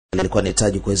alikuwa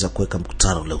anahitaji kuweza kuweka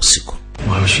mkutano leo usiku. Why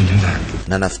would she do that?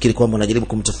 Na nafikiri kwamba wanajaribu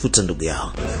kumtafuta ndugu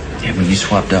yao. Yeah, when you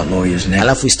swapped out lawyers now.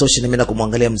 Alafu istoshe nimeenda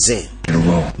kumwangalia mzee.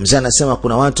 Mzee anasema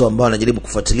kuna watu ambao wanajaribu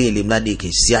kufuatilia ili mradi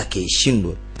kesi yake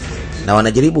ishindwe. Na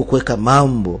wanajaribu kuweka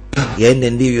mambo yaende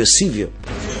ndivyo sivyo.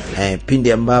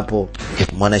 Pindi ambapo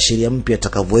mwanasheria mpya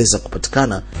atakavyoweza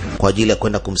kupatikana kwa ajili ya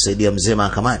kwenda kumsaidia mzee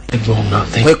mahakamani.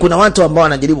 Kwa hiyo kuna watu ambao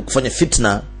wanajaribu kufanya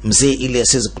fitna mzee ili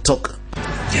asiweze kutoka.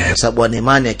 Kwa sababu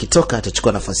wanaimani akitoka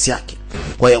atachukua nafasi yake.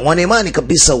 Kwa hiyo wanaimani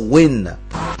kabisa huenda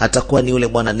atakuwa ni yule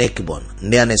bwana Neckbone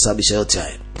ndiye anayesababisha yote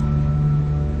haya.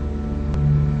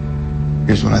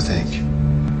 Here's what I think.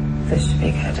 This should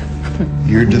be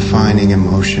good. Your defining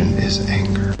emotion is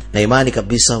anger. Na imani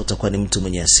kabisa utakuwa ni mtu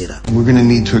mwenye hasira. We're going to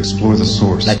need to explore the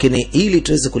source. Lakini ili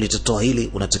tuweze kulitotoa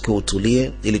hili unatakiwa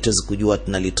utulie ili tuweze kujua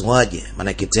tunalitoaje.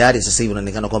 Maana tayari sasa hivi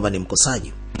unaonekana kwamba ni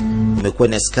mkosaji. Umekuwa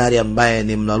ni askari ambaye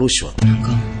ni mnarushwa.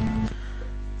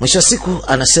 Mwisho wa siku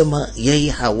anasema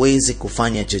yeye hawezi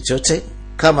kufanya chochote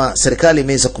kama serikali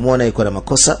imeweza kumuona yuko na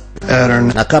makosa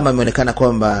na kama imeonekana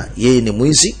kwamba yeye ni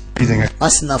mwizi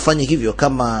basi nafanye hivyo.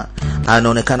 Kama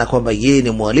anaonekana kwamba yeye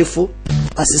ni mhalifu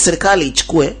basi serikali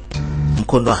ichukue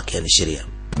mkondo wake, yani sheria.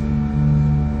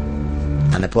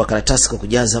 Anapewa karatasi kwa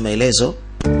kujaza maelezo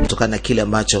kutokana na kile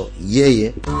ambacho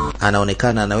yeye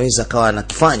anaonekana anaweza kawa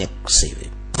anakifanya sasa hivi.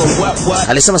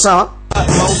 Alisema sawa,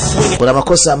 kuna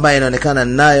makosa ambayo yanaonekana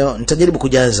ninayo, nitajaribu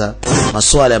kujaza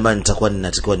maswali ambayo nitakuwa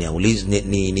ninatakiwa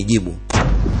nijibu.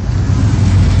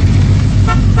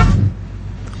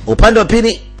 Upande wa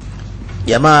pili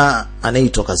jamaa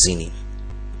anaitwa kazini.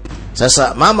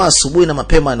 Sasa mama asubuhi na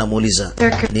mapema anamuuliza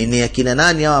ni akina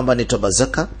nani hao ambao anaitwa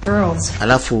Bazaka?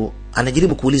 Alafu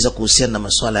anajaribu kuuliza kuhusiana na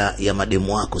masuala ya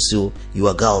mademu wako, sio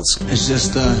your girls. It's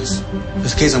just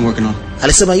this case I'm working on.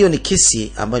 Alisema hiyo ni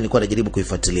kesi ambayo nilikuwa najaribu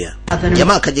kuifuatilia.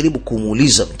 Jamaa akajaribu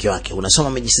kumuuliza mke wake, unasoma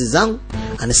majisi zangu?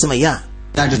 Anasema ya.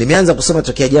 Nimeanza kusoma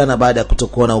tokea jana baada ya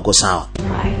kutokuona huko sawa.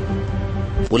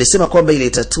 Ulisema kwamba ile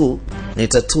tattoo ni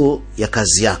tattoo ya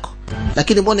kazi yako.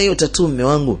 Lakini mbona hiyo tattoo mume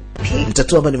wangu? Ni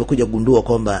tattoo ambayo nimekuja gundua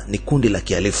kwamba ni kundi la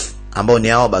kihalifu ambao ni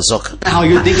hao Bazoka.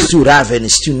 Stu Raven,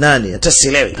 Stu nani? Hata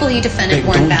sielewi.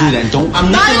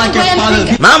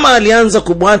 Mama alianza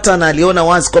kubwata na aliona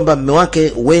wazi kwamba mume wake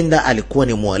huenda alikuwa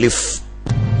ni mhalifu.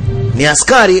 Ni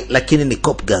askari lakini ni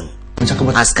cop gang.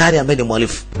 Askari ambaye ni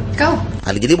mhalifu.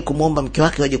 Alijaribu kumuomba mke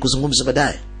wake waje kuzungumza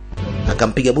baadaye.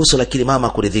 Akampiga buso lakini mama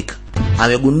hakuridhika.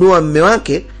 Amegundua mume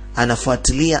wake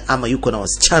anafuatilia ama yuko na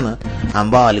wasichana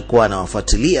ambao alikuwa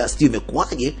anawafuatilia, sio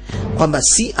imekuaje kwamba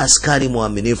si askari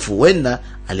muaminifu, huenda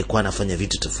alikuwa anafanya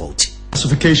vitu tofauti.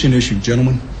 Classification issue,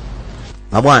 gentlemen.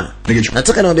 Mabwana,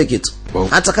 nataka niwaambie kitu.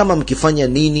 Hata kama mkifanya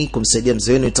nini kumsaidia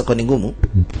mzee wenu itakuwa ni ngumu.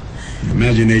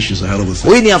 Imagination is a hell of a thing.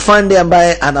 Huyu ni afande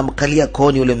ambaye anamkalia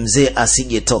koni ule mzee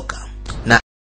asije toka. Na